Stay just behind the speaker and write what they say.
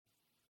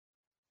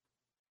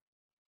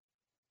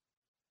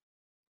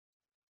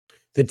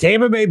The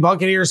Tampa Bay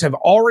Buccaneers have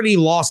already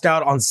lost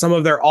out on some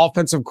of their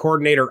offensive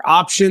coordinator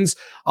options.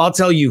 I'll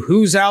tell you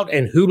who's out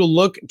and who to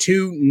look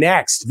to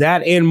next.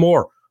 That and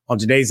more on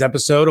today's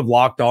episode of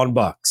Locked On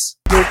Bucs.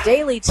 Your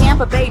daily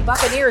Tampa Bay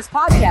Buccaneers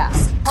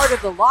podcast, part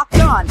of the Locked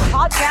On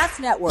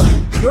Podcast Network.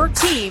 Your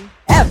team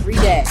every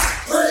day.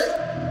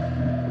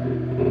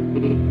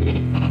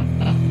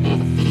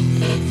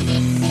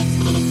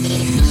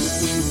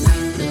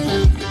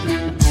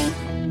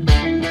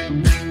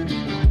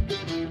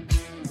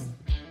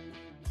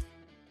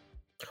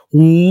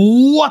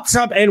 What's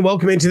up, and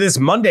welcome into this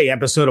Monday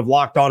episode of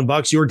Locked On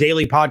Bucs, your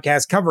daily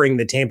podcast covering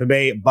the Tampa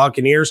Bay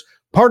Buccaneers,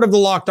 part of the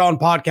Locked On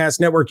Podcast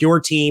Network, your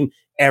team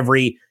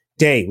every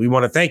day. We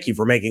want to thank you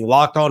for making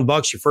Locked On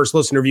Bucs your first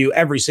listen review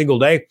every single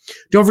day.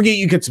 Don't forget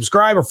you can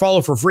subscribe or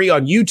follow for free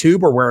on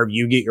YouTube or wherever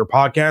you get your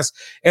podcasts.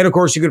 And of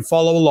course, you can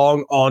follow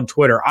along on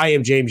Twitter. I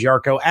am James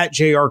Yarko at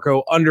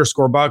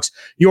JYarko_Bucs,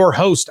 your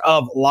host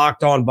of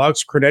Locked On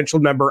Bucs,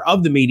 credentialed member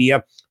of the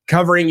media,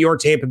 covering your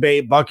Tampa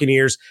Bay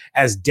Buccaneers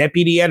as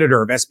deputy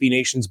editor of SB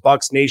Nation's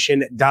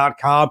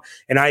BucsNation.com.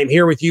 And I am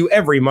here with you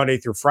every Monday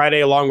through Friday,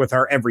 along with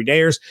our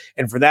everydayers.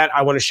 And for that,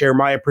 I want to share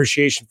my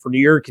appreciation for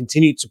your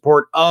continued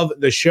support of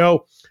the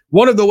show.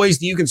 One of the ways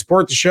that you can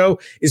support the show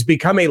is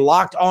become a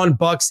Locked On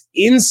Bucs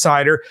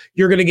insider.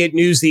 You're going to get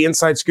news, the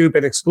inside scoop,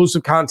 and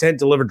exclusive content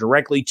delivered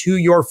directly to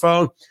your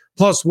phone,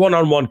 plus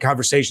one-on-one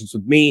conversations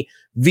with me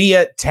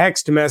via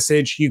text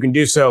message. You can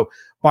do so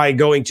by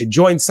going to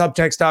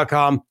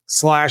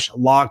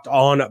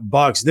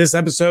joinsubtext.com/lockedonbucs. This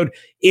episode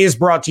is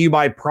brought to you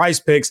by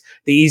Prize Picks,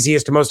 the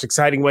easiest and most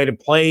exciting way to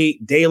play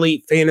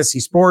daily fantasy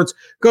sports.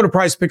 Go to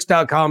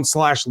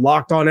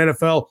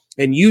prizepicks.com/lockedonnfl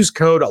and use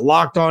code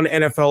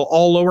LOCKEDONNFL,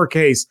 all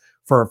lowercase,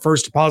 for a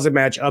first deposit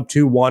match up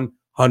to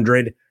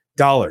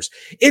 $100.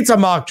 It's a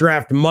mock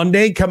draft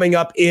Monday coming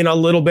up in a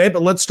little bit,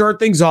 but let's start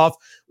things off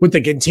with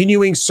the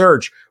continuing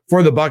search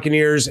for the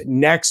Buccaneers'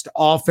 next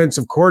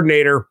offensive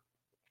coordinator.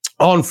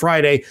 On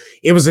Friday,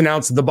 it was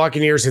announced that the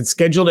Buccaneers had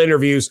scheduled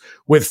interviews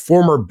with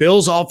former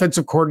Bills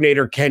offensive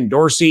coordinator Ken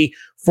Dorsey,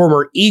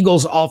 former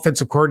Eagles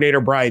offensive coordinator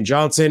Brian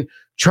Johnson,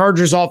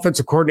 Chargers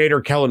offensive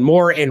coordinator Kellen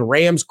Moore, and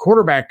Rams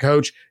quarterback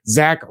coach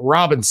Zach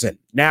Robinson.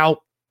 Now,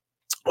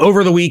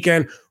 over the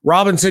weekend,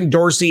 Robinson,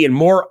 Dorsey, and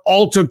Moore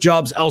all took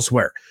jobs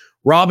elsewhere.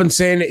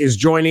 Robinson is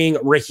joining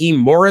Raheem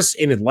Morris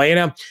in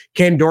Atlanta.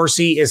 Ken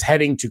Dorsey is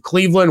heading to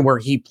Cleveland, where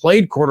he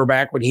played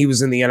quarterback when he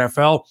was in the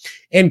NFL.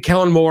 And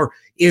Kellen Moore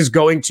is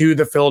going to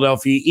the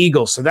Philadelphia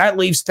Eagles. So that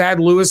leaves Thad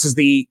Lewis as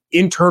the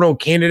internal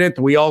candidate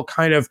that we all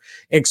kind of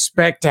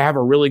expect to have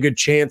a really good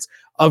chance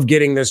of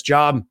getting this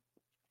job.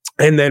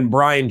 And then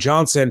Brian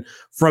Johnson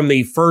from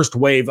the first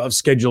wave of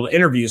scheduled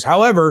interviews.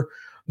 However,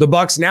 the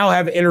Bucs now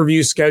have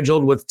interviews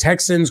scheduled with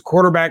Texans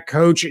quarterback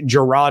coach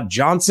Gerard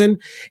Johnson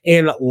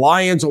and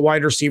Lions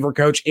wide receiver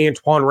coach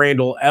Antoine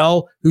Randall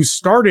L., who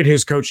started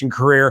his coaching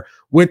career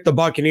with the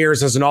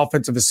Buccaneers as an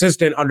offensive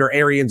assistant under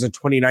Arians in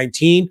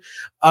 2019.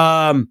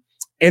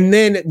 And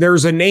then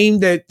there's a name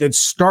that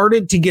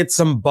started to get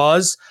some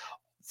buzz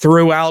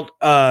throughout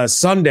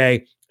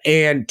Sunday,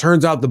 and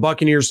turns out the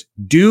Buccaneers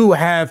do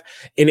have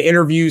an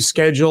interview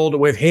scheduled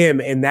with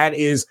him, and that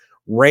is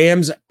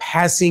Rams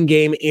passing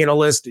game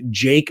analyst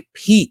Jake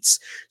Peetz.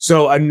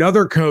 So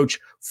another coach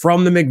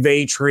from the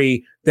McVay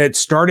tree that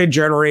started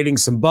generating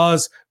some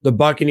buzz. The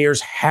Buccaneers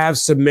have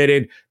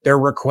submitted their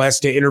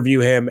request to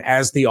interview him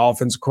as the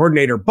offensive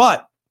coordinator.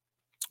 But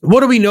what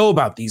do we know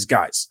about these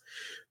guys?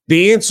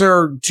 The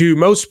answer to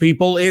most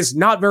people is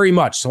not very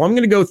much. So I'm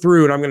going to go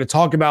through and I'm going to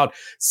talk about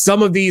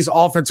some of these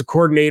offensive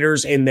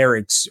coordinators and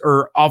their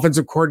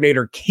offensive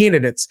coordinator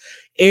candidates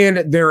and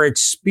their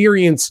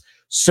experience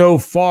so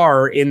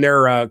far in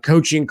their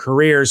coaching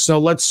careers. So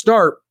let's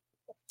start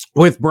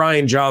with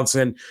Brian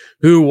Johnson,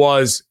 who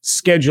was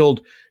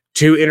scheduled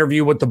to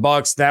interview with the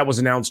Bucs. That was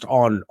announced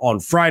on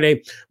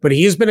Friday, but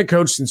he has been a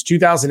coach since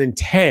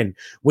 2010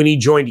 when he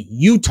joined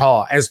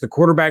Utah as the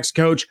quarterback's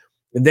coach,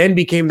 then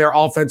became their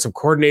offensive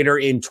coordinator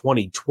in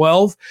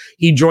 2012.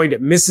 He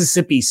joined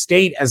Mississippi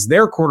State as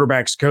their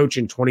quarterback's coach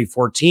in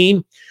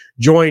 2014,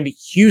 joined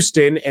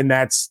Houston, and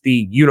that's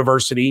the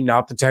university,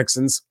 not the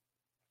Texans,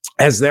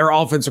 as their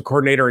offensive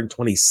coordinator in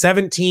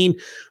 2017,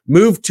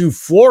 moved to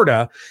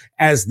Florida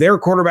as their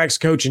quarterback's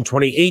coach in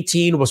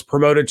 2018, was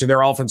promoted to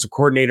their offensive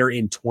coordinator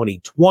in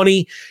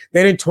 2020.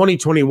 Then in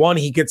 2021,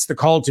 he gets the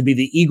call to be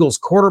the Eagles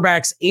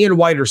quarterbacks and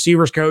wide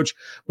receivers coach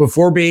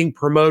before being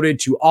promoted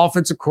to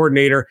offensive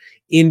coordinator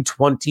in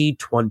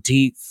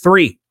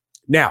 2023.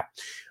 Now,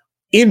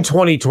 in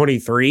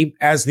 2023,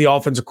 as the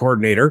offensive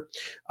coordinator,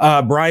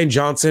 Brian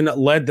Johnson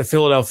led the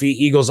Philadelphia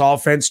Eagles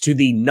offense to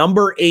the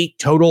number 8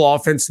 total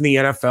offense in the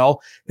NFL.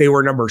 They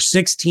were number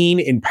 16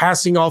 in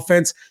passing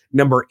offense,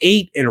 number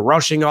 8 in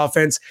rushing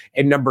offense,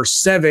 and number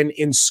 7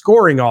 in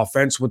scoring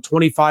offense with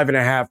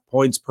 25.5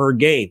 points per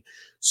game.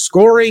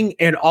 Scoring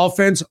and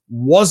offense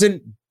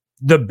wasn't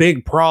the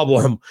big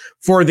problem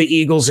for the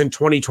Eagles in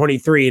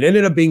 2023. It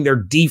ended up being their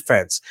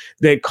defense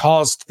that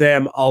cost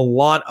them a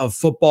lot of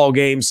football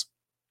games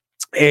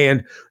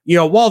And,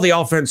 while the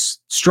offense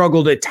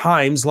struggled at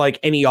times, like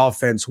any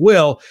offense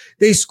will,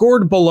 they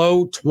scored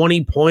below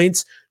 20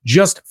 points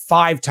just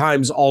 5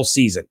 times all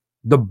season.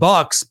 The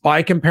Bucs,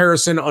 by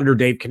comparison, under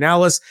Dave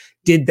Canales,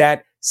 did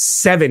that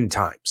 7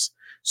 times.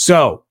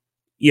 So,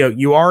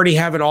 you already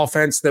have an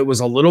offense that was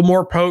a little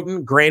more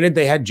potent. Granted,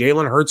 they had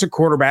Jalen Hurts at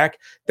quarterback.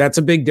 That's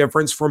a big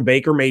difference from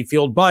Baker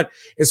Mayfield. But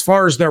as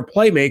far as their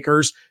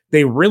playmakers,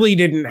 they really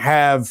didn't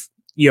have,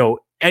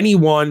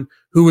 anyone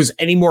who was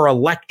any more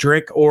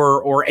electric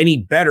or any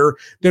better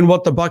than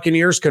what the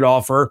Buccaneers could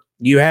offer.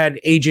 You had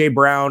A.J.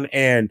 Brown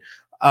and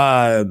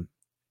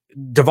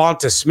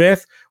Devonta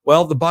Smith.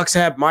 Well, the Bucs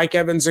have Mike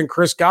Evans and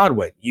Chris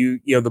Godwin. The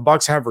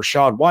Bucs have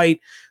Rachaad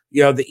White.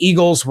 The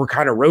Eagles were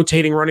kind of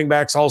rotating running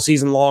backs all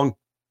season long.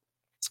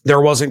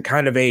 There wasn't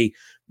kind of a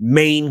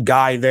main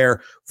guy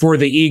there for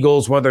the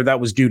Eagles, whether that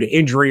was due to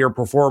injury or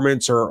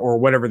performance or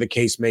whatever the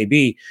case may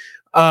be.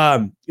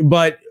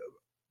 But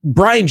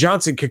Brian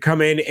Johnson could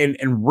come in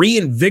and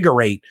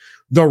reinvigorate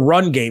the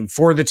run game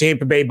for the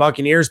Tampa Bay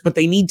Buccaneers, but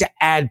they need to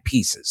add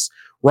pieces,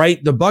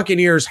 right? The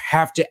Buccaneers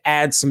have to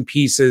add some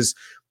pieces,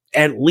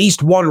 at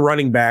least one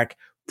running back,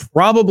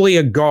 probably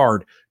a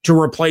guard to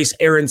replace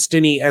Aaron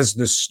Stinney as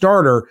the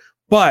starter.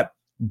 But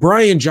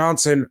Brian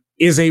Johnson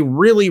is a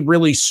really,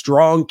 really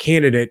strong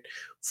candidate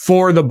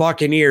for the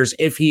Buccaneers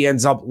if he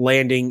ends up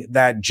landing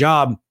that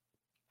job.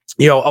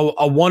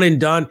 A one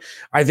and done.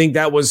 I think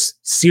that was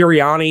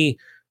Sirianni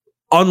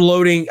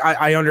unloading.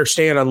 I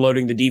understand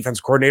unloading the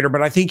defense coordinator,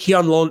 but I think he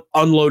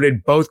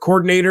unloaded both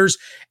coordinators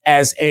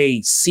as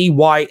a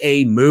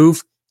CYA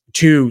move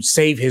to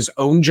save his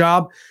own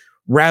job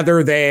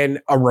rather than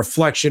a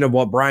reflection of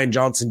what Brian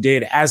Johnson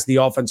did as the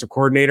offensive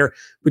coordinator.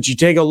 But you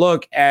take a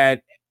look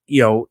at,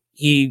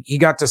 he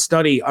got to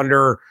study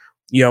under,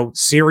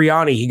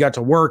 Sirianni. He got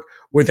to work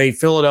with a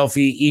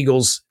Philadelphia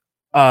Eagles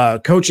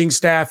coaching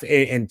staff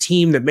and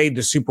team that made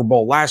the Super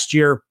Bowl last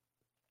year.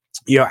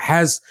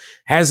 Has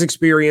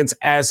experience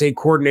as a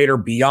coordinator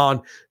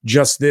beyond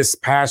just this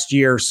past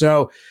year.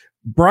 So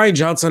Brian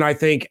Johnson, I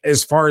think,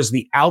 as far as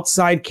the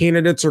outside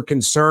candidates are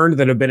concerned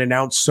that have been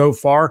announced so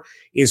far,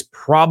 is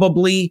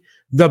probably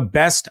the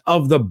best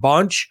of the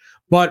bunch.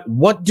 But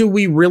what do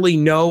we really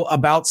know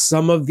about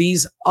some of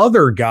these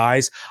other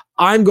guys?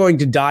 I'm going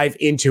to dive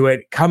into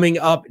it coming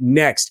up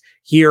next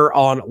here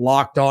on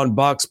Locked On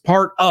Bucs,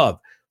 part of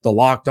the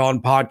Locked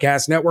On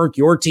Podcast Network,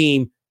 your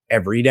team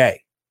every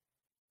day.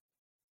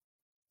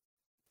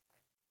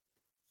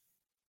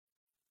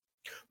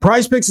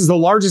 PrizePicks is the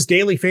largest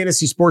daily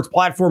fantasy sports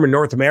platform in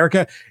North America,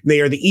 and they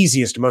are the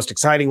easiest, most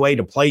exciting way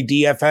to play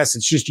DFS.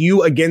 It's just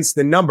you against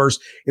the numbers.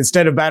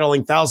 Instead of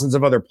battling thousands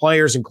of other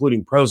players,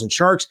 including pros and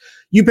sharks,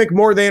 you pick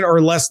more than or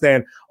less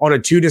than on a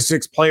 2 to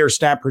 6 player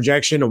stat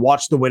projection and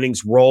watch the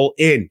winnings roll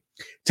in.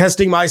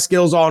 Testing my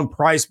skills on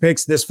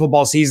PrizePicks this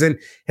football season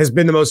has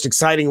been the most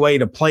exciting way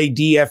to play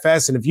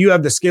DFS. And if you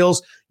have the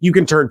skills, you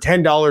can turn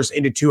 $10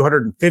 into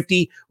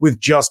 $250 with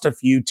just a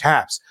few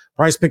taps.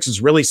 PrizePicks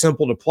is really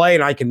simple to play,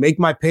 and I can make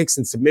my picks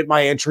and submit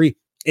my entry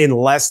in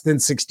less than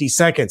 60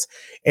 seconds.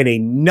 And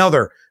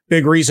another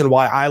big reason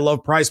why I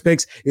love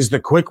PrizePicks is the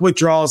quick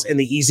withdrawals and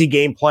the easy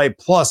gameplay,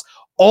 plus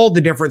all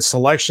the different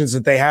selections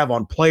that they have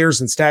on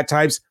players and stat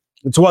types.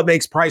 It's what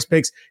makes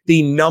PrizePicks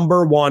the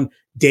 #1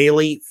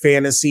 daily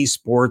fantasy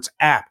sports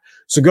app.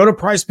 So go to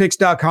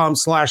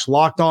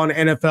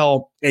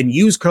prizepicks.com/LockedOnNFL and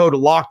use code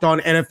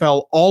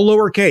LockedOnNFL, all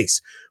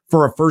lowercase,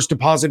 for a first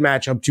deposit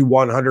match up to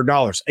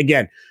 $100.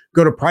 Again,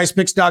 go to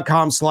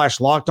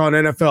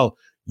prizepicks.com/LockedOnNFL.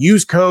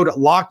 Use code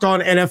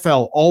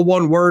LockedOnNFL, all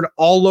one word,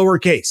 all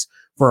lowercase,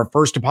 for a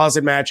first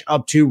deposit match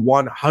up to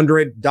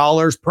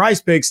 $100.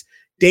 PrizePicks,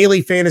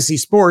 daily fantasy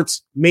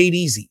sports made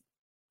easy.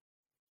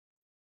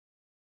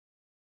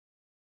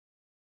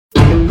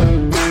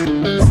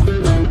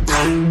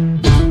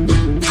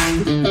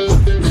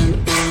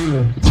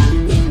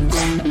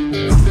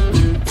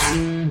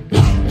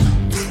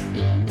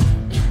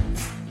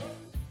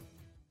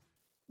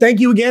 Thank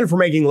you again for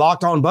making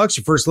Locked On Bucs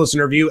your first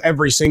listener review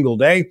every single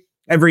day.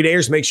 Every day,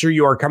 make sure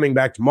you are coming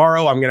back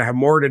tomorrow. I'm going to have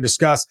more to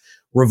discuss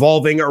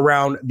revolving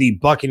around the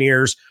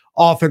Buccaneers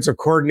offensive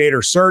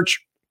coordinator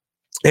search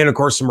and, of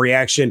course, some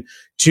reaction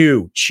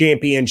to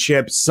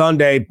Championship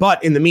Sunday.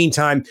 But in the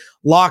meantime,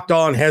 Locked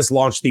On has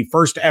launched the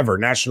first ever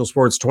national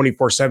sports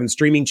 24/7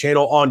 streaming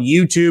channel on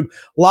YouTube.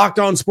 Locked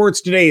On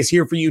Sports Today is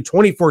here for you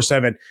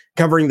 24/7,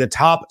 covering the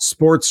top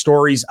sports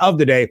stories of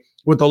the day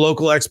with the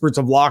local experts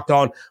of Locked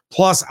On,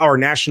 plus our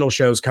national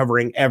shows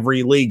covering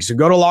every league. So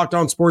go to Locked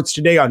On Sports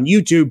Today on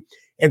YouTube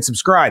and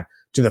subscribe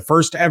to the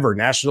first ever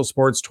national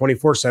sports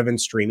 24/7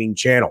 streaming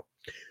channel.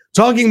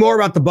 Talking more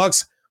about the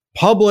Bucs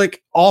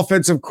public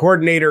offensive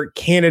coordinator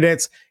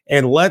candidates,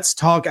 and let's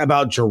talk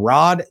about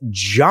Jerrod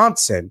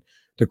Johnson,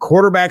 the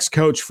quarterback's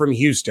coach from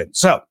Houston.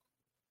 So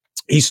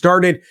he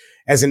started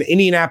as an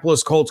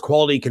Indianapolis Colts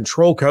quality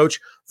control coach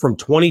from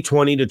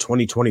 2020 to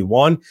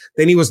 2021.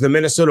 Then he was the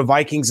Minnesota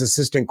Vikings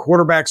assistant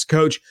quarterbacks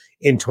coach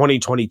in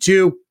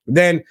 2022.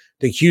 Then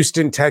the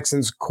Houston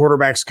Texans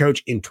quarterbacks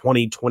coach in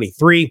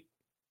 2023.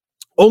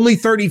 Only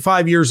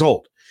 35 years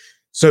old.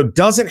 So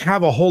doesn't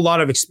have a whole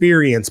lot of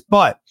experience,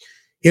 but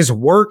his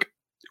work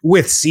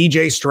with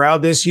CJ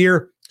Stroud this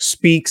year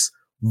speaks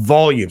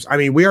volumes. I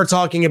mean, we are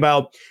talking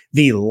about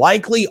the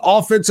likely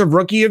offensive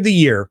rookie of the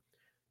year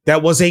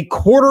that was a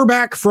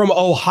quarterback from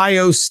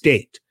Ohio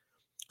State.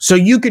 So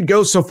you could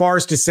go so far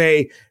as to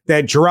say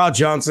that Gerard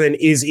Johnson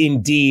is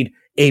indeed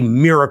a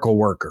miracle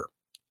worker.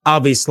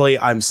 Obviously,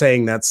 I'm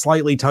saying that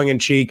slightly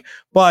tongue-in-cheek,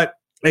 but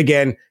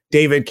again,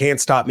 David can't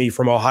stop me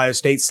from Ohio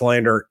State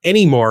slander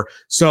anymore,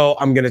 so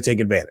I'm going to take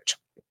advantage.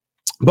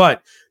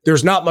 But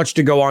there's not much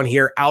to go on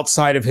here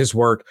outside of his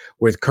work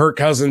with Kirk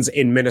Cousins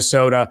in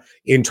Minnesota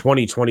in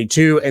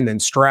 2022 and then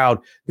Stroud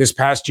this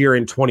past year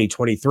in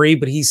 2023.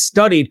 But he's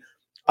studied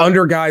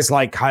under guys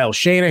like Kyle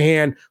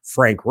Shanahan,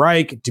 Frank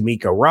Reich,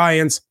 DeMeco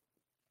Ryans.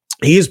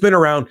 He has been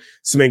around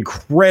some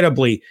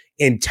incredibly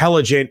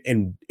intelligent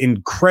and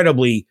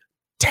incredibly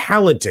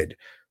talented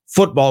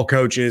football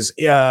coaches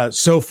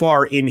so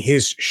far in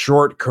his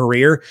short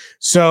career.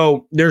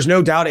 So there's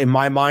no doubt in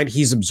my mind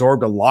he's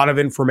absorbed a lot of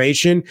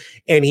information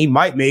and he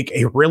might make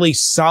a really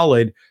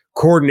solid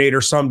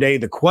coordinator someday.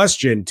 The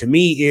question to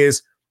me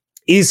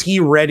is he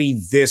ready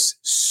this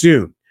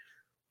soon?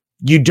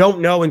 You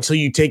don't know until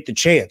you take the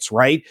chance,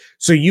 right?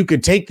 So you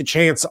could take the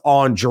chance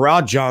on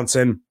Gerard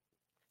Johnson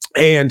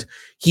and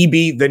he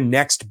be the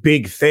next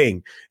big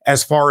thing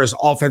as far as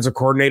offensive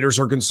coordinators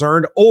are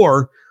concerned,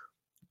 or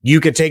you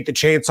could take the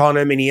chance on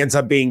him and he ends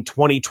up being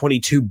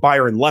 2022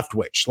 Byron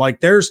Leftwich. Like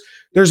there's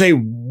a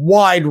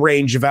wide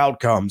range of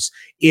outcomes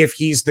if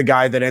he's the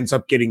guy that ends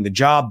up getting the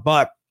job.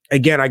 But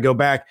again, I go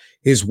back,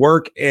 his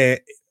work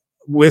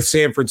with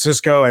San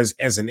Francisco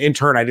as an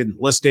intern, I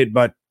didn't list it,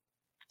 but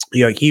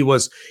you know, he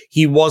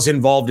was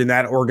involved in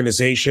that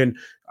organization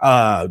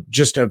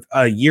just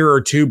a year or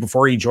two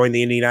before he joined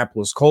the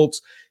Indianapolis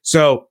Colts.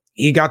 So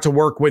he got to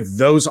work with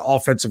those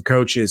offensive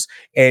coaches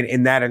and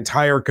in that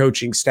entire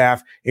coaching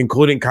staff,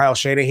 including Kyle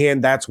Shanahan.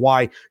 That's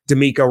why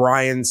DeMeco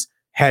Ryans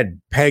had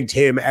pegged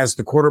him as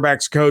the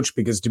quarterback's coach,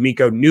 because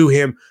DeMeco knew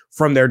him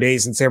from their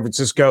days in San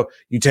Francisco.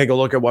 You take a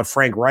look at what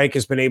Frank Reich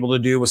has been able to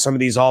do with some of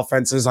these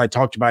offenses. I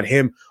talked about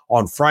him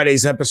on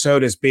Friday's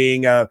episode as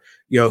being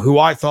who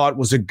I thought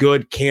was a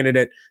good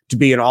candidate to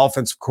be an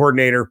offensive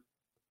coordinator.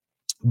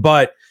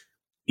 But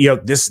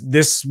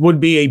this would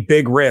be a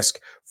big risk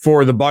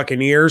for the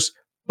Buccaneers.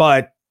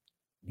 But,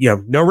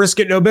 no risk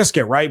it, no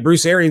biscuit, right?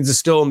 Bruce Arians is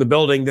still in the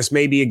building. This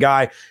may be a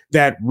guy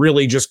that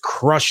really just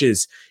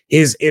crushes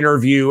his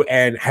interview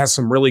and has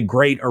some really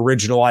great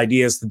original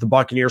ideas that the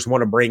Buccaneers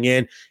want to bring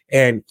in.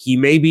 And he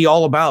may be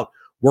all about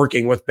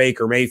working with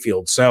Baker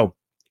Mayfield. So,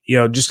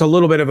 just a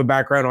little bit of a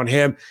background on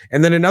him.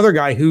 And then another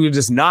guy who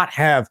does not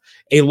have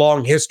a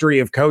long history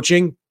of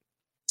coaching,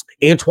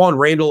 Antoine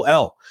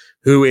Randall,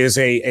 who is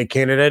a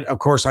candidate. Of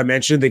course, I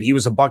mentioned that he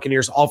was a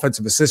Buccaneers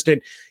offensive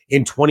assistant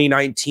in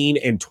 2019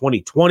 and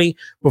 2020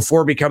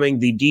 before becoming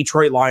the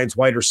Detroit Lions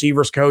wide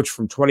receivers coach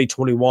from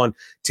 2021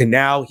 to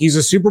now. He's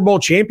a Super Bowl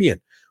champion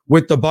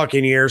with the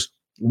Buccaneers,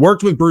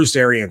 worked with Bruce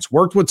Arians,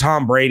 worked with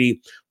Tom Brady,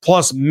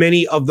 plus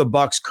many of the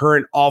Bucs'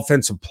 current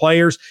offensive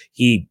players.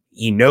 He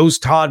knows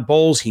Todd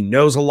Bowles. He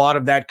knows a lot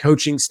of that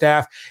coaching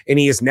staff, and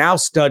he has now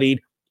studied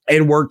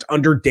and worked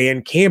under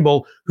Dan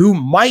Campbell, who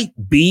might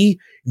be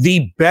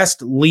the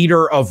best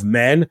leader of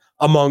men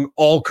among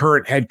all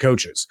current head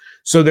coaches.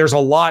 So there's a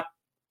lot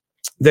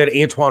that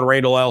Antoine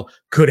Randall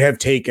could have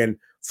taken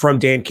from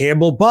Dan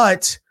Campbell.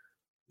 But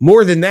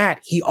more than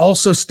that, he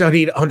also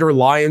studied under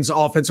Lions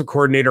offensive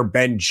coordinator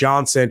Ben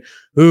Johnson,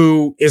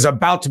 who is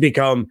about to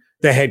become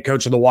the head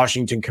coach of the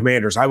Washington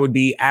Commanders. I would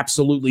be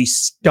absolutely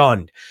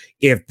stunned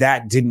if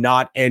that did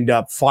not end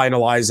up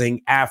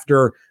finalizing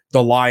after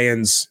the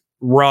Lions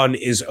run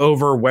is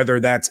over, whether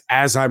that's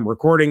as I'm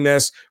recording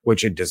this,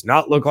 which it does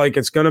not look like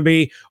it's going to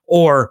be,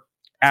 or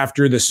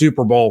after the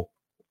Super Bowl.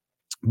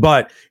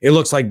 But it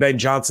looks like Ben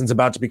Johnson's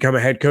about to become a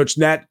head coach.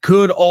 That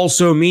could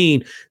also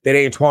mean that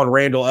Antoine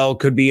Randall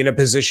could be in a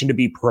position to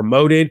be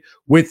promoted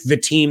with the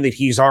team that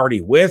he's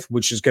already with,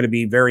 which is going to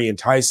be very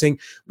enticing.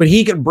 But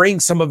he can bring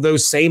some of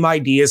those same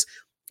ideas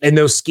and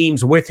those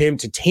schemes with him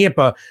to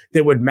Tampa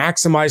that would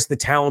maximize the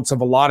talents of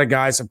a lot of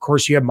guys. Of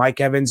course, you have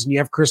Mike Evans and you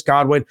have Chris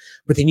Godwin,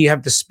 but then you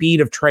have the speed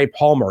of Trey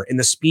Palmer and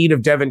the speed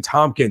of Devin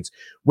Tompkins,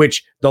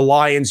 which the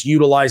Lions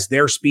utilize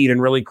their speed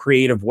in really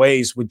creative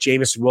ways with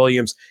Jamison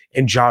Williams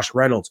and Josh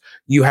Reynolds.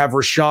 You have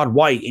Rashad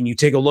White, and you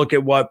take a look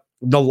at what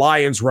the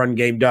Lions run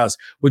game does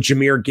with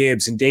Jahmyr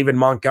Gibbs and David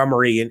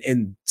Montgomery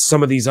and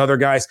some of these other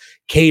guys,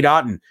 Cade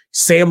Otton.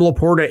 Sam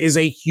Laporta is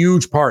a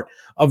huge part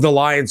of the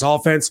Lions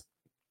offense.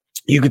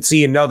 You could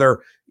see another,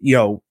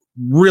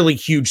 really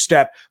huge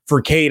step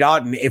for Cade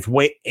Otton if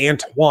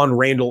Antoine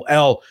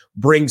Randall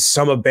brings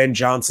some of Ben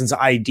Johnson's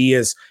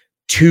ideas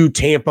to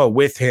Tampa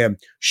with him,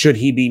 should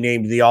he be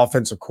named the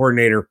offensive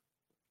coordinator.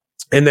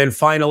 And then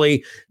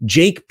finally,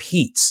 Jake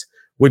Peetz,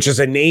 which is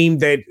a name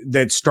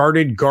that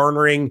started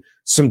garnering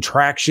some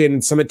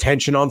traction, some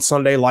attention on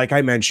Sunday, like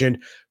I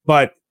mentioned.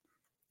 But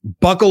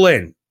buckle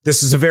in.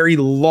 This is a very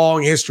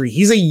long history.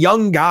 He's a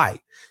young guy.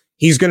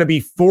 He's going to be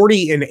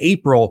 40 in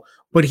April,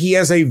 but he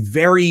has a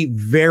very,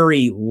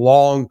 very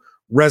long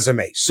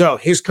resume. So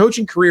his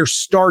coaching career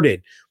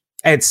started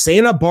at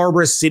Santa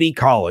Barbara City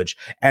College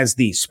as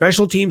the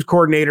special teams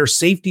coordinator,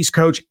 safeties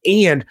coach,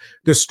 and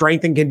the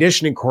strength and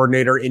conditioning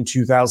coordinator in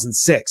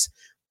 2006.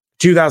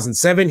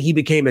 2007, he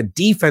became a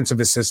defensive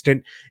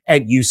assistant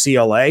at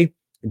UCLA.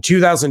 In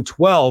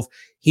 2012,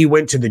 he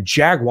went to the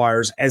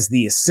Jaguars as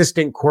the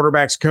assistant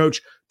quarterbacks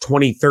coach.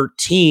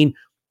 2013,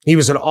 he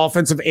was an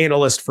offensive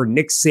analyst for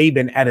Nick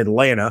Saban at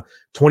Atlanta.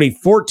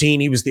 2014,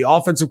 he was the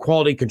offensive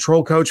quality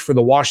control coach for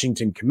the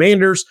Washington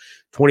Commanders.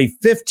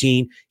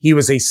 2015, he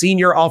was a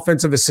senior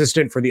offensive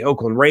assistant for the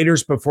Oakland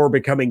Raiders before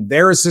becoming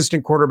their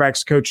assistant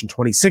quarterbacks coach in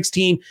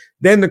 2016,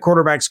 then the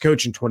quarterbacks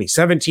coach in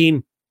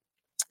 2017.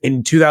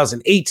 In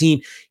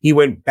 2018, he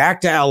went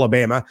back to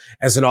Alabama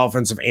as an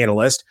offensive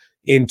analyst.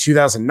 In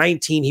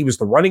 2019, he was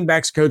the running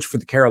backs coach for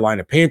the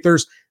Carolina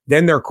Panthers,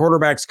 then their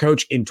quarterbacks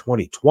coach in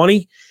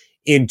 2020.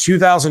 In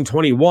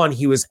 2021,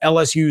 he was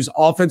LSU's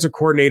offensive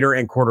coordinator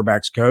and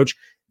quarterbacks coach.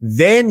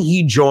 Then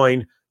he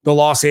joined the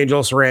Los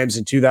Angeles Rams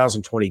in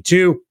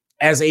 2022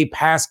 as a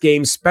pass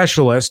game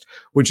specialist,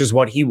 which is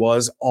what he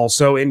was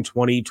also in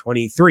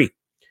 2023.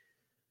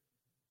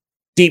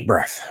 Deep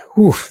breath.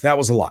 Whew, that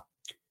was a lot.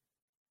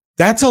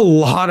 That's a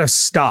lot of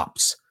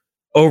stops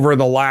over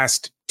the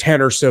last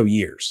 10 or so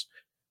years.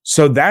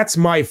 So that's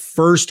my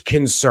first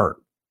concern.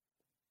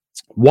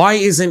 Why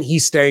isn't he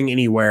staying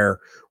anywhere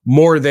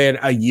more than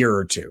a year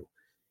or two?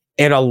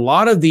 And a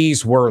lot of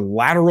these were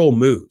lateral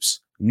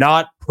moves,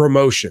 not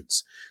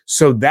promotions.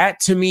 So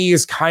that to me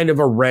is kind of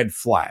a red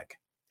flag.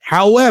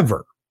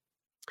 However,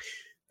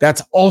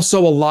 that's also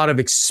a lot of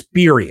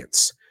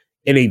experience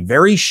in a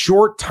very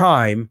short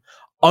time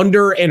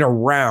under and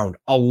around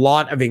a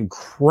lot of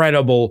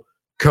incredible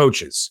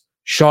coaches.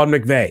 Sean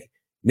McVay,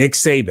 Nick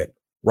Saban,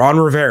 Ron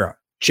Rivera,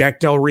 Jack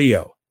Del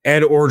Rio,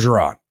 Ed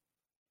Orgeron.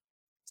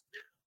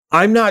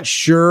 I'm not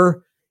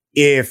sure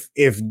if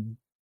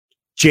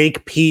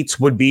Jake Peetz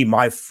would be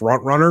my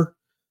front runner.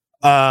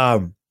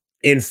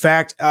 In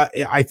fact,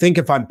 I think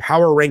if I'm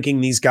power ranking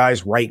these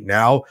guys right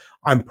now,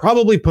 I'm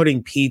probably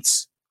putting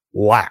Peetz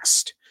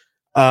last.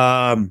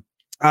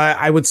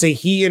 I would say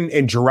he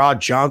and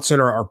Gerard Johnson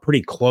are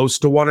pretty close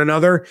to one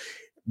another.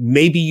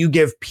 Maybe you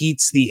give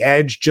Peetz the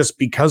edge just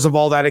because of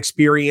all that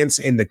experience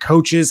and the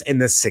coaches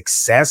and the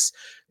success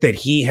that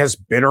he has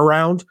been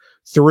around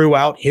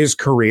throughout his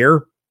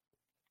career.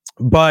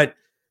 But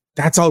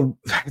that's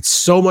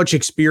so much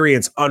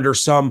experience under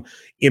some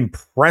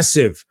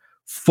impressive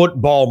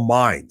football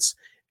minds.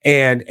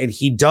 And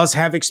he does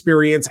have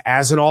experience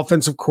as an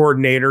offensive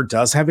coordinator,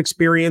 does have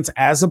experience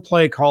as a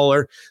play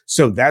caller.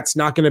 So that's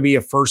not going to be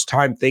a first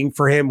time thing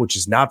for him, which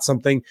is not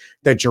something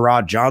that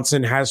Gerard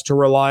Johnson has to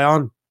rely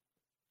on.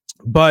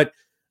 But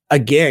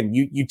again,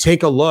 you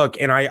take a look,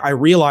 and I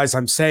realize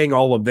I'm saying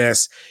all of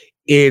this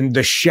in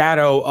the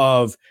shadow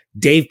of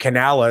Dave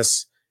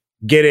Canales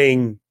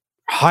getting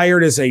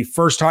hired as a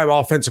first-time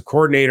offensive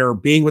coordinator,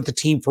 being with the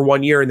team for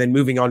 1 year, and then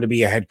moving on to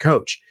be a head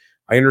coach.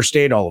 I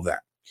understand all of that.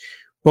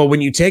 But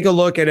when you take a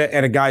look at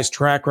a guy's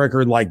track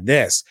record like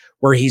this,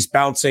 where he's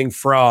bouncing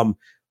from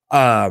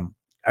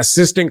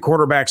assistant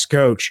quarterbacks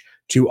coach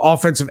to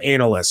offensive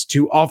analyst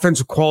to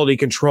offensive quality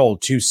control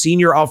to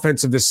senior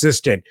offensive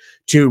assistant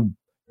to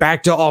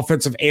back to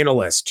offensive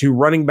analyst to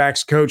running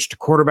backs coach to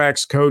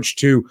quarterbacks coach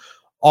to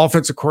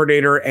offensive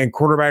coordinator and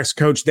quarterbacks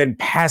coach, then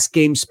pass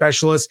game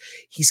specialist.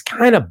 He's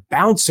kind of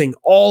bouncing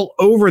all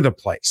over the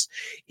place.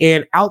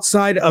 And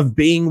outside of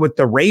being with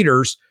the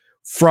Raiders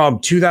from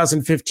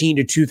 2015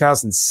 to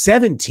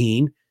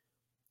 2017,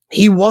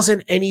 he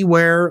wasn't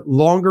anywhere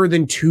longer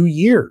than 2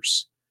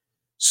 years.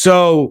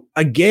 So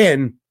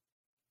again,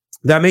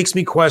 that makes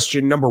me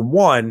question, number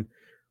one,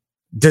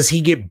 does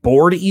he get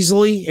bored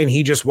easily and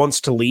he just wants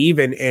to leave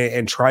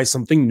and try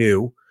something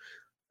new?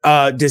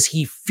 Does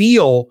he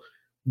feel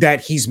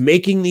that he's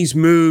making these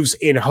moves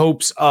in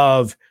hopes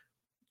of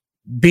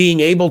being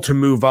able to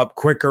move up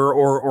quicker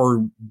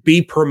or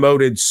be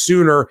promoted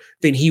sooner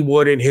than he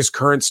would in his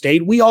current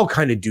state? We all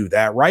kind of do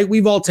that, right?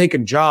 We've all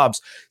taken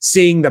jobs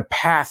seeing the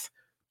path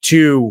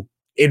to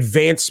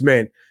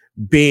advancement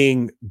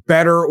being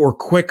better or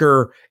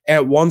quicker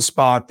at one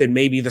spot than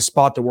maybe the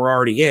spot that we're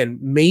already in.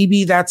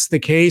 Maybe that's the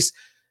case.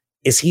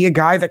 Is he a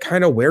guy that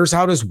kind of wears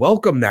out his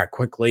welcome that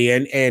quickly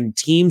and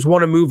teams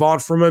want to move on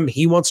from him?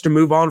 He wants to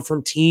move on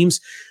from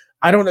teams.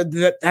 I don't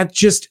know. That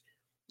just,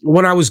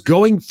 when I was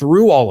going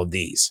through all of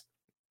these,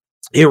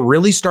 it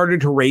really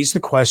started to raise the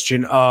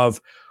question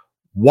of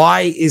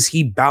why is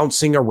he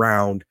bouncing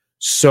around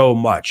so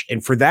much?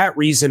 And for that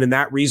reason and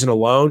that reason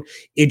alone,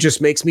 it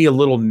just makes me a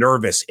little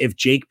nervous. If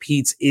Jake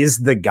Peetz is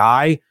the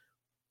guy,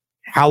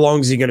 how long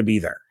is he going to be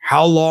there?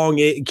 How long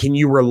can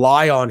you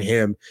rely on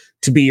him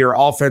to be your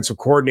offensive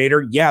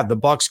coordinator? Yeah, the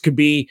Bucs could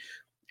be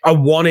a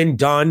one and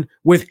done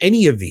with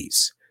any of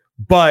these,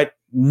 but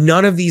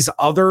none of these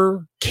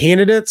other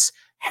candidates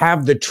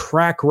have the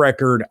track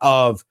record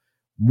of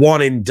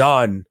one and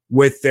done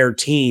with their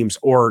teams,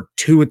 or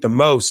two at the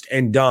most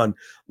and done,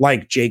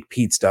 like Jake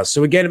Peetz does.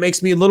 So again, it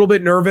makes me a little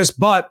bit nervous,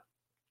 but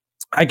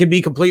I could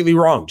be completely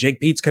wrong. Jake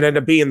Peetz could end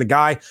up being the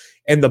guy,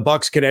 and the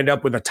Bucks could end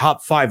up with a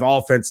top 5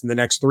 offense in the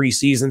next 3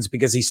 seasons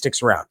because he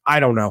sticks around. I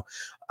don't know.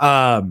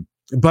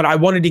 But I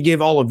wanted to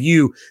give all of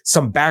you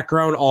some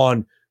background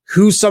on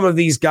who some of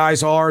these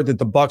guys are that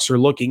the Bucks are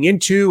looking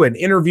into and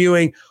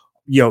interviewing.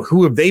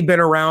 Who have they been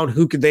around?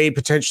 Who could they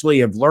potentially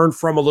have learned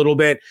from a little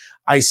bit?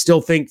 I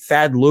still think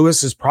Thad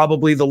Lewis is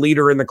probably the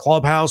leader in the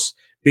clubhouse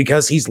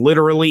because he's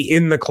literally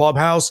in the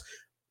clubhouse.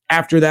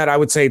 After that, I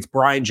would say it's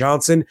Brian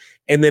Johnson.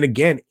 And then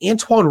again,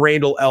 Antoine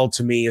Randall L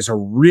to me is a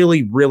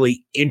really,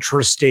 really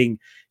interesting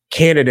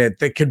candidate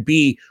that could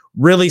be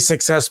really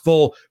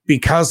successful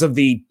because of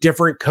the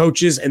different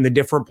coaches and the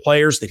different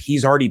players that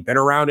he's already been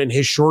around in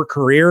his short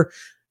career,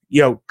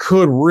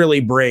 could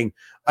really bring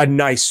a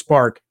nice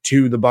spark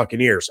to the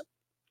Buccaneers.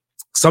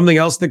 Something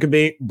else that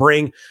could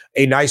bring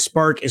a nice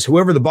spark is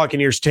whoever the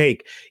Buccaneers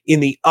take in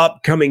the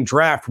upcoming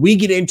draft. We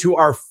get into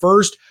our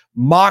first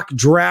mock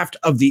draft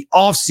of the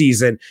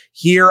offseason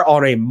here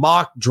on a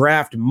Mock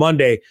Draft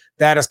Monday.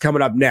 That is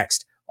coming up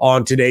next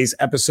on today's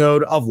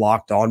episode of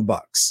Locked On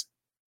Bucks.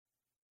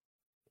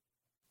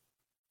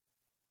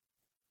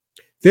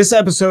 This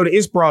episode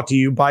is brought to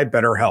you by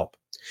BetterHelp.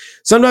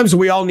 Sometimes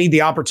we all need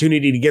the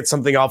opportunity to get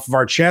something off of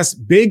our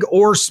chest, big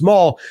or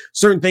small.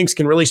 Certain things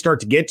can really start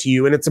to get to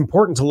you, and it's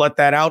important to let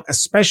that out,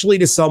 especially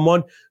to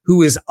someone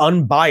who is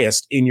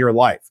unbiased in your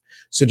life.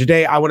 So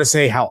today I want to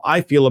say how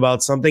I feel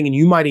about something, and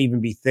you might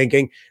even be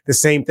thinking the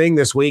same thing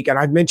this week. And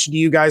I've mentioned to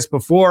you guys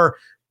before,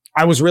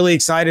 I was really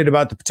excited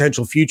about the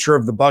potential future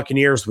of the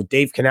Buccaneers with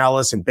Dave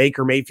Canales and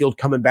Baker Mayfield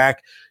coming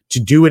back to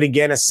do it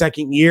again a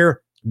second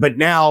year. But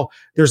now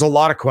there's a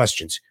lot of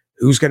questions.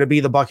 Who's going to be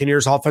the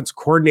Buccaneers offensive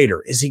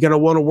coordinator? Is he going to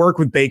want to work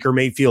with Baker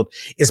Mayfield?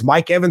 Is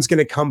Mike Evans going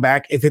to come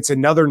back if it's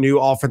another new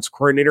offensive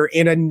coordinator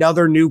and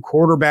another new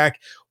quarterback?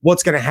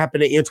 What's going to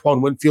happen to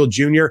Antoine Winfield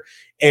Jr.?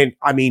 And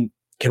I mean,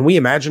 can we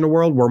imagine a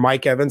world where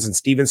Mike Evans and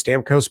Steven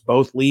Stamkos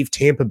both leave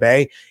Tampa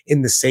Bay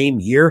in the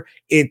same year?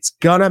 It's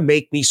going to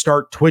make me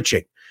start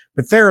twitching.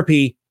 But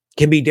therapy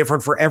can be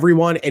different for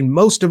everyone, and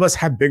most of us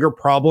have bigger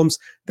problems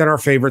than our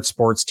favorite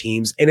sports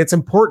teams, and it's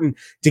important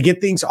to get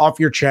things off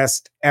your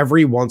chest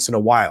every once in a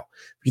while.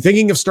 If you're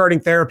thinking of starting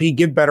therapy,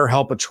 give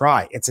BetterHelp a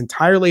try. It's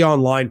entirely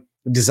online,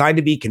 designed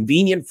to be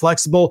convenient,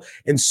 flexible,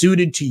 and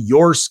suited to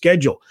your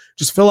schedule.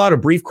 Just fill out a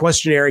brief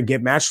questionnaire and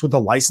get matched with a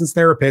licensed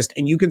therapist,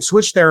 and you can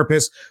switch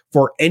therapists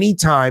for any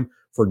time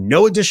for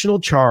no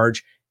additional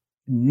charge,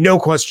 no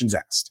questions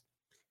asked.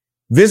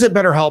 Visit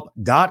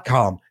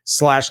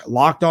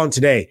BetterHelp.com/LockedOn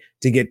today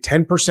to get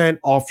 10%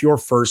 off your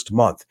first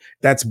month.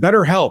 That's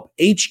BetterHelp,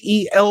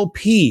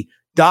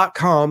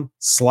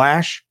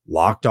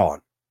 HELP.com/LockedOn.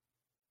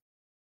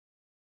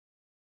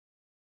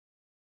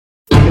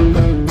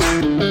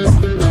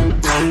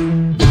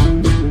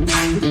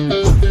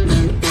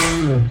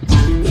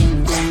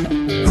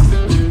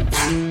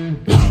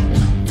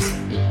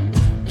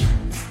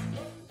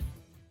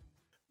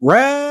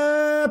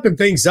 Wrapping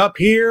things up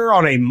here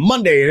on a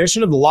Monday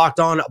edition of the Locked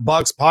On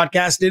Bucks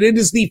podcast. And it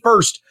is the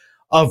first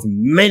of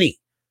many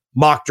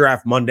mock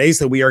draft Mondays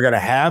that we are going to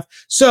have.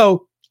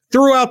 So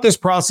throughout this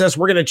process,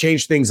 we're going to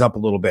change things up a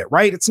little bit,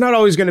 right? It's not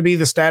always going to be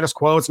the status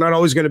quo. It's not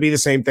always going to be the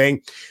same thing.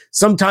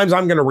 Sometimes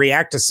I'm going to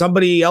react to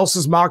somebody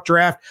else's mock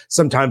draft.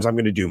 Sometimes I'm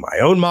going to do my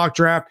own mock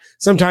draft.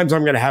 Sometimes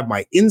I'm going to have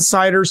my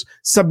insiders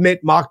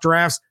submit mock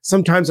drafts.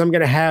 Sometimes I'm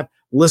going to have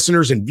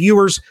listeners and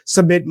viewers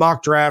submit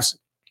mock drafts.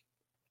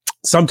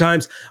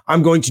 Sometimes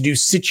I'm going to do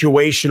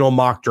situational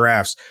mock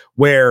drafts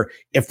where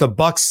if the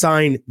Bucks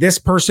sign this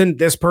person, and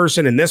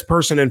this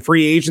person in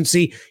free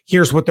agency,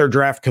 here's what their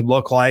draft could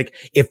look like.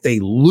 If they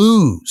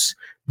lose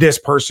this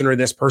person or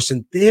this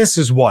person, this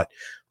is what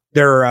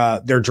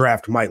their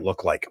draft might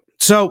look like.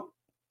 So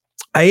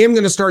I am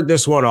going to start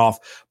this one off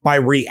by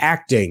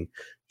reacting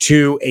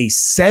to a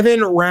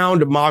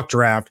 7-round mock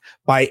draft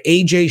by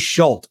AJ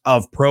Schultz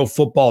of Pro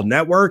Football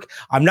Network.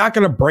 I'm not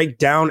going to break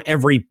down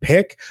every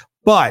pick,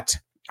 but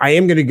I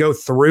am going to go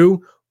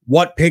through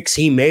what picks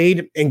he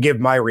made and give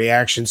my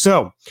reaction.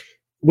 So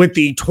with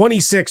the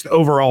 26th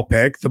overall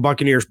pick, the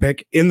Buccaneers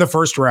pick in the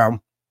first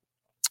round,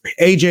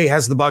 AJ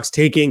has the Bucks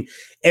taking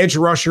edge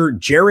rusher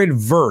Jared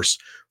Verse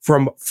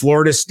from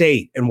Florida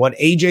State. And what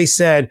AJ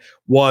said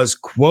was,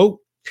 quote,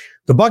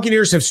 "The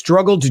Buccaneers have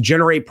struggled to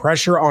generate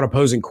pressure on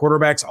opposing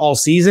quarterbacks all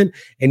season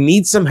and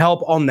need some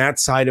help on that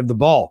side of the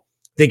ball.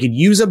 They could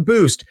use a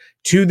boost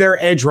to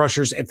their edge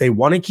rushers if they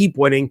want to keep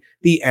winning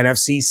the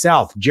NFC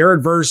South.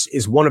 Jared Verse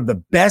is one of the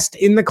best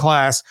in the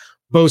class,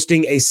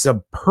 boasting a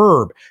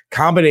superb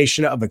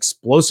combination of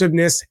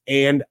explosiveness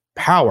and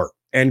power,"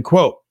 end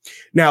quote.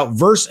 Now,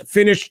 Verse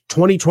finished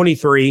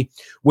 2023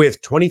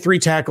 with 23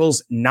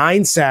 tackles,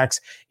 9 sacks,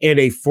 and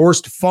a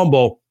forced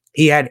fumble.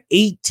 He had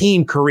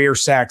 18 career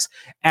sacks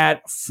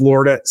at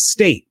Florida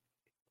State.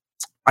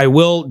 I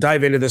will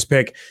dive into this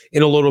pick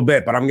in a little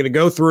bit, but I'm going to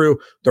go through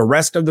the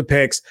rest of the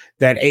picks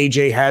that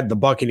AJ had the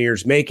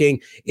Buccaneers making.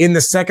 In the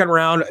second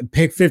round,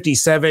 pick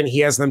 57, he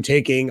has them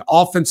taking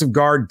offensive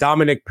guard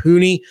Dominic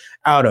Pooney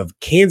out of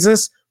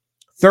Kansas.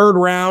 Third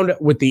round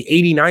with the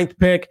 89th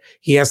pick,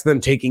 he has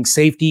them taking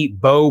safety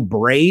Bo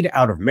Braid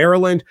out of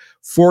Maryland.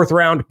 Fourth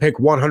round, pick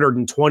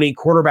 120,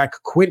 quarterback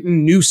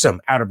Quentin Newsom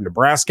out of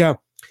Nebraska.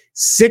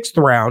 Sixth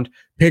round,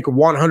 pick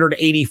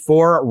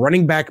 184,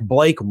 running back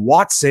Blake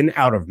Watson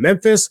out of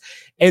Memphis.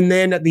 And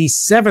then the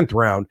seventh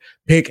round,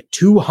 pick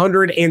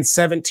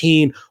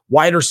 217,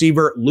 wide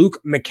receiver Luke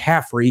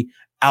McCaffrey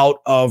out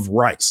of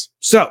Rice.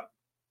 So,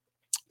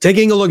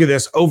 taking a look at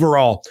this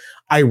overall,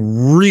 I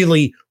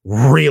really,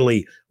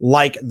 really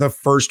like the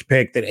first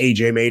pick that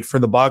AJ made for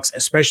the Bucs,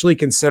 especially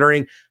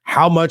considering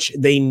how much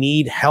they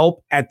need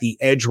help at the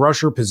edge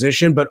rusher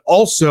position, but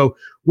also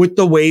with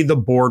the way the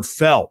board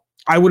fell.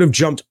 I would have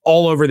jumped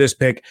all over this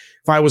pick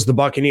if I was the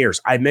Buccaneers.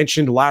 I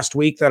mentioned last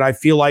week that I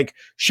feel like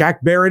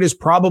Shaq Barrett is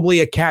probably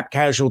a cap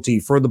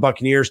casualty for the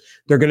Buccaneers.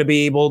 They're going to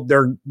be able,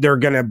 they're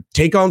going to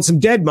take on some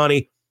dead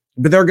money,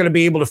 but they're going to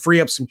be able to free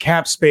up some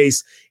cap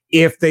space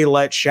if they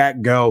let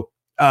Shaq go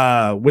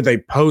with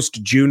a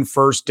post June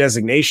 1st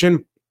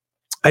designation.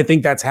 I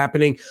think that's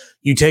happening.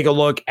 You take a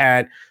look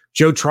at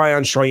Joe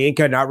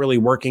Tryon-Shoyinka not really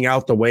working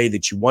out the way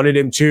that you wanted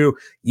him to.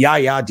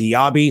 Yaya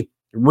Diaby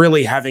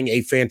really having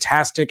a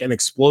fantastic and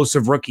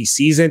explosive rookie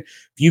season.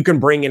 If you can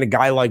bring in a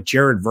guy like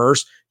Jared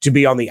Verse to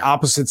be on the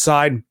opposite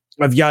side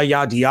of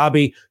Yaya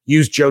Diaby,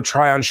 use Joe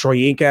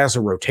Tryon-Shoyinka as a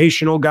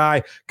rotational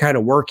guy, kind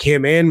of work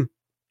him in,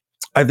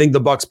 I think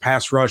the Bucs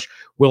pass rush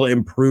will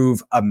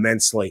improve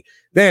immensely.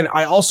 Then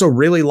I also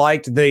really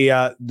liked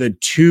the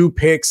two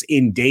picks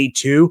in day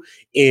two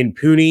in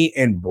Pooney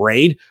and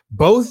Braid.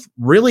 Both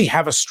really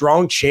have a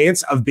strong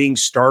chance of being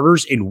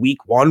starters in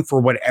week one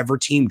for whatever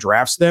team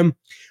drafts them.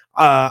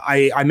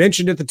 I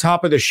mentioned at the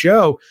top of the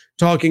show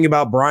talking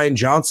about Brian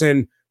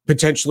Johnson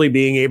potentially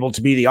being able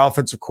to be the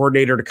offensive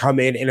coordinator to come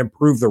in and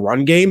improve the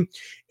run game,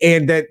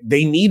 and that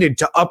they needed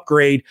to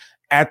upgrade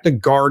at the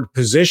guard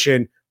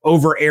position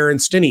over Aaron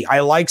Stinney. I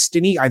like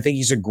Stinney. I think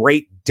he's a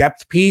great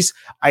depth piece.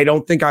 I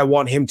don't think I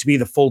want him to be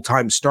the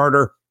full-time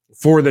starter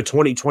for the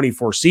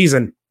 2024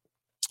 season.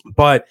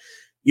 But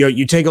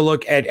you take a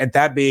look at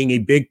that being a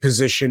big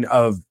position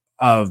of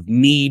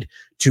need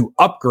to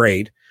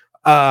upgrade.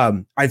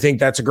 I think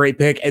that's a great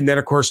pick. And then,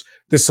 of course,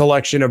 the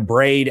selection of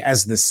Braid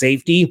as the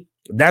safety,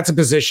 that's a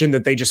position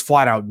that they just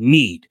flat out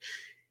need.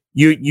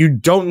 You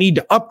don't need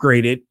to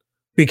upgrade it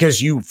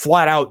because you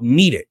flat out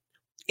need it.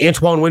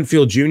 Antoine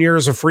Winfield Jr.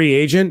 is a free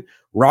agent.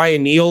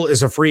 Ryan Neal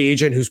is a free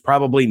agent who's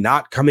probably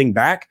not coming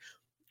back.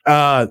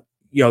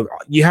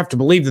 You have to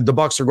believe that the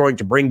Bucs are going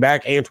to bring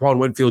back Antoine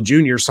Winfield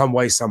Jr. some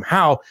way,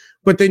 somehow,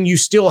 but then you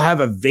still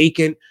have a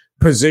vacant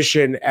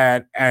position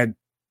at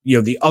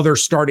the other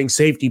starting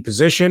safety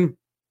position.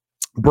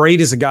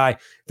 Braid is a guy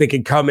that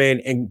can come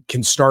in and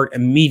can start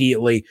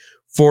immediately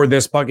for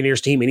this Buccaneers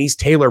team, and he's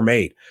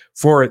tailor-made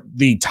for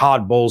the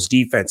Todd Bowles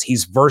defense.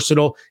 He's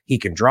versatile. He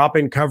can drop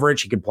in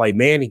coverage. He can play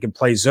man. He can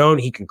play zone.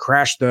 He can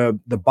crash the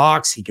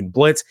box. He can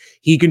blitz.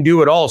 He can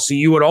do it all. So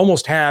you would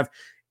almost have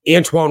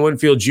Antoine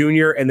Winfield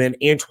Jr. and then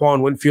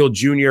Antoine Winfield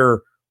Jr.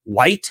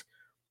 light,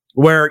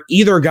 where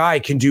either guy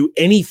can do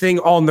anything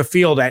on the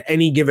field at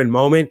any given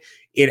moment.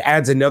 It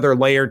adds another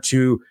layer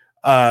to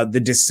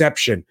the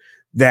deception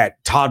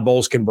that Todd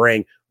Bowles can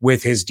bring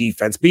with his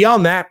defense.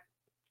 Beyond that,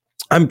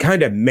 I'm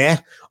kind of meh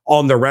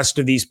on the rest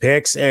of these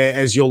picks.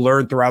 As you'll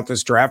learn throughout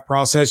this draft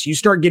process, you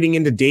start getting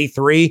into day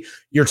three,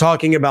 you're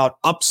talking about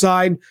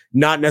upside,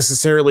 not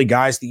necessarily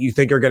guys that you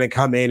think are going to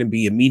come in and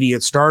be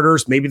immediate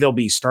starters. Maybe they'll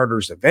be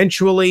starters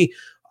eventually.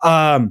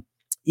 I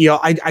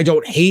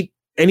don't hate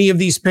any of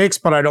these picks,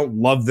 but I don't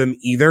love them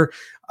either.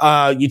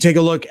 You take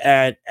a look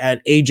at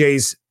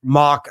AJ's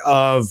mock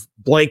of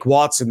Blake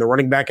Watson, the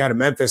running back out of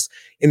Memphis,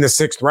 in the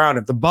 6th round.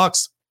 If the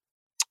Bucs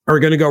are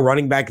going to go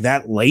running back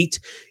that late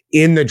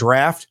in the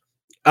draft,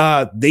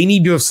 they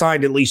need to have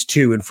signed at least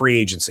 2 in free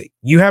agency.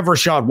 You have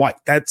Rachaad White.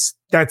 That's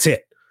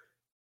it.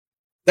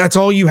 That's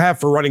all you have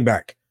for running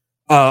back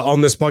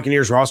on this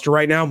Buccaneers roster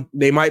right now.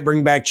 They might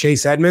bring back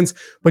Chase Edmonds,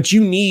 but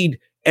you need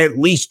at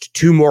least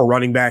 2 more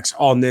running backs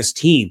on this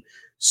team.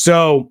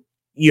 So,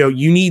 you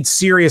need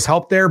serious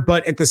help there.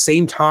 But at the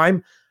same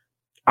time,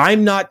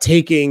 I'm not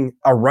taking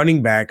a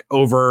running back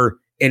over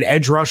an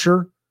edge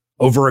rusher,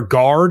 over a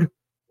guard,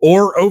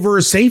 or over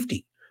a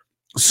safety.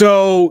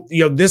 So,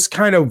 this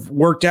kind of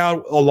worked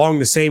out along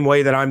the same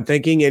way that I'm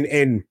thinking.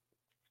 And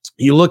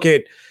you look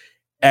at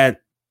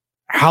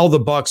how the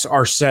Bucs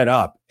are set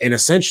up, and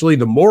essentially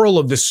the moral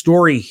of the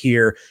story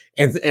here,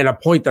 and a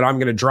point that I'm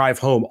going to drive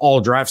home all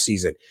draft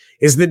season,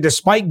 is that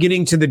despite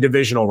getting to the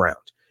divisional round,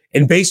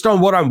 and based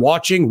on what I'm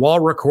watching while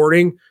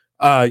recording,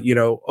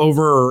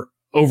 over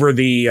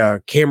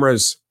the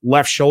camera's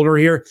left shoulder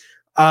here,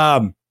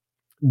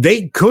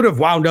 they could have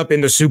wound up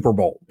in the Super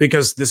Bowl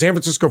because the San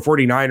Francisco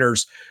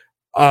 49ers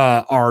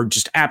are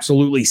just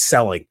absolutely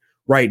selling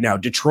right now.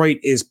 Detroit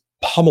is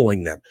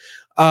pummeling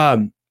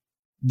them.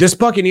 This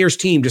Buccaneers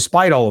team,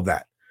 despite all of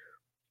that,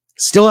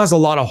 still has a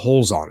lot of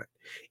holes on it.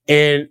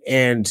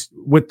 And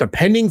with the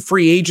pending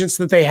free agents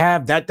that they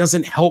have, that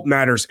doesn't help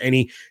matters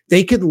any.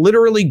 They could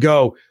literally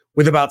go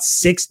with about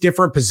 6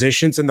 different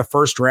positions in the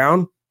first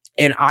round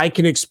And I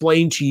can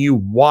explain to you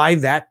why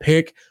that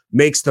pick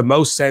makes the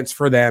most sense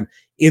for them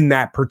in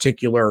that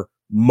particular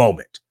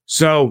moment.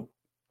 So,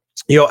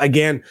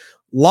 again,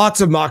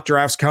 lots of mock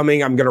drafts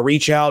coming. I'm going to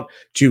reach out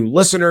to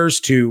listeners,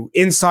 to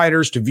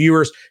insiders, to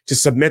viewers to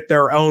submit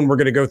their own. We're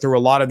going to go through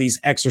a lot of these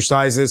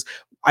exercises.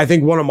 I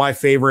think one of my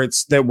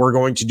favorites that we're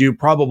going to do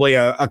probably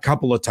a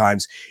couple of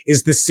times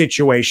is the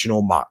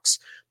situational mocks.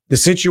 The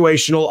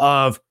situational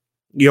of,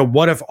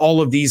 what if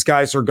all of these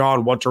guys are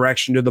gone? What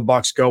direction do the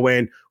Bucs go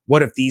in?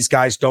 What if these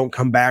guys don't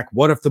come back?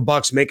 What if the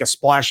Bucs make a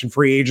splash in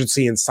free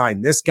agency and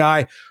sign this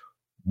guy?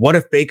 What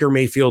if Baker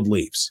Mayfield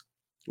leaves?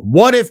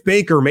 What if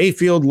Baker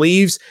Mayfield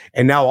leaves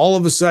and now all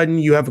of a sudden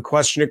you have a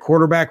question at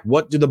quarterback?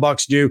 What do the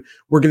Bucs do?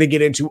 We're going to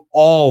get into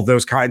all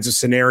those kinds of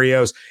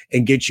scenarios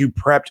and get you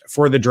prepped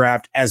for the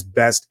draft as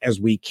best as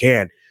we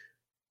can.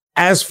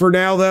 As for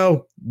now,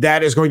 though,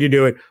 that is going to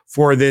do it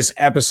for this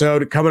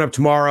episode. Coming up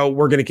tomorrow,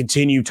 we're going to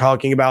continue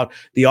talking about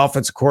the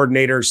offensive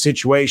coordinator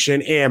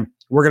situation, and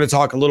we're going to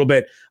talk a little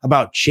bit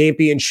about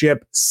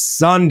Championship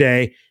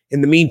Sunday.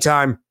 In the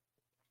meantime,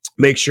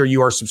 make sure you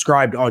are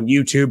subscribed on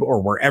YouTube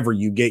or wherever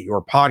you get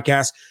your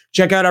podcasts.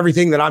 Check out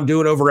everything that I'm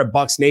doing over at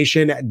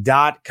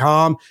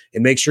bucksnation.com,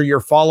 and make sure you're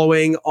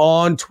following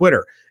on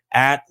Twitter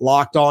at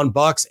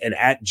LockedOnBucks and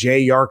at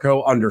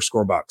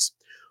JYarko_Bucks.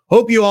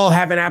 Hope you all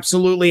have an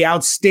absolutely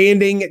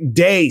outstanding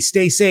day.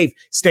 Stay safe,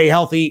 stay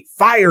healthy,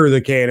 fire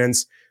the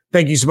cannons.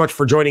 Thank you so much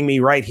for joining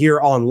me right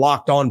here on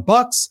Locked On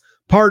Bucks,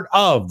 part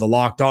of the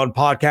Locked On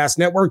Podcast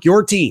Network,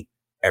 your team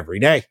every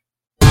day.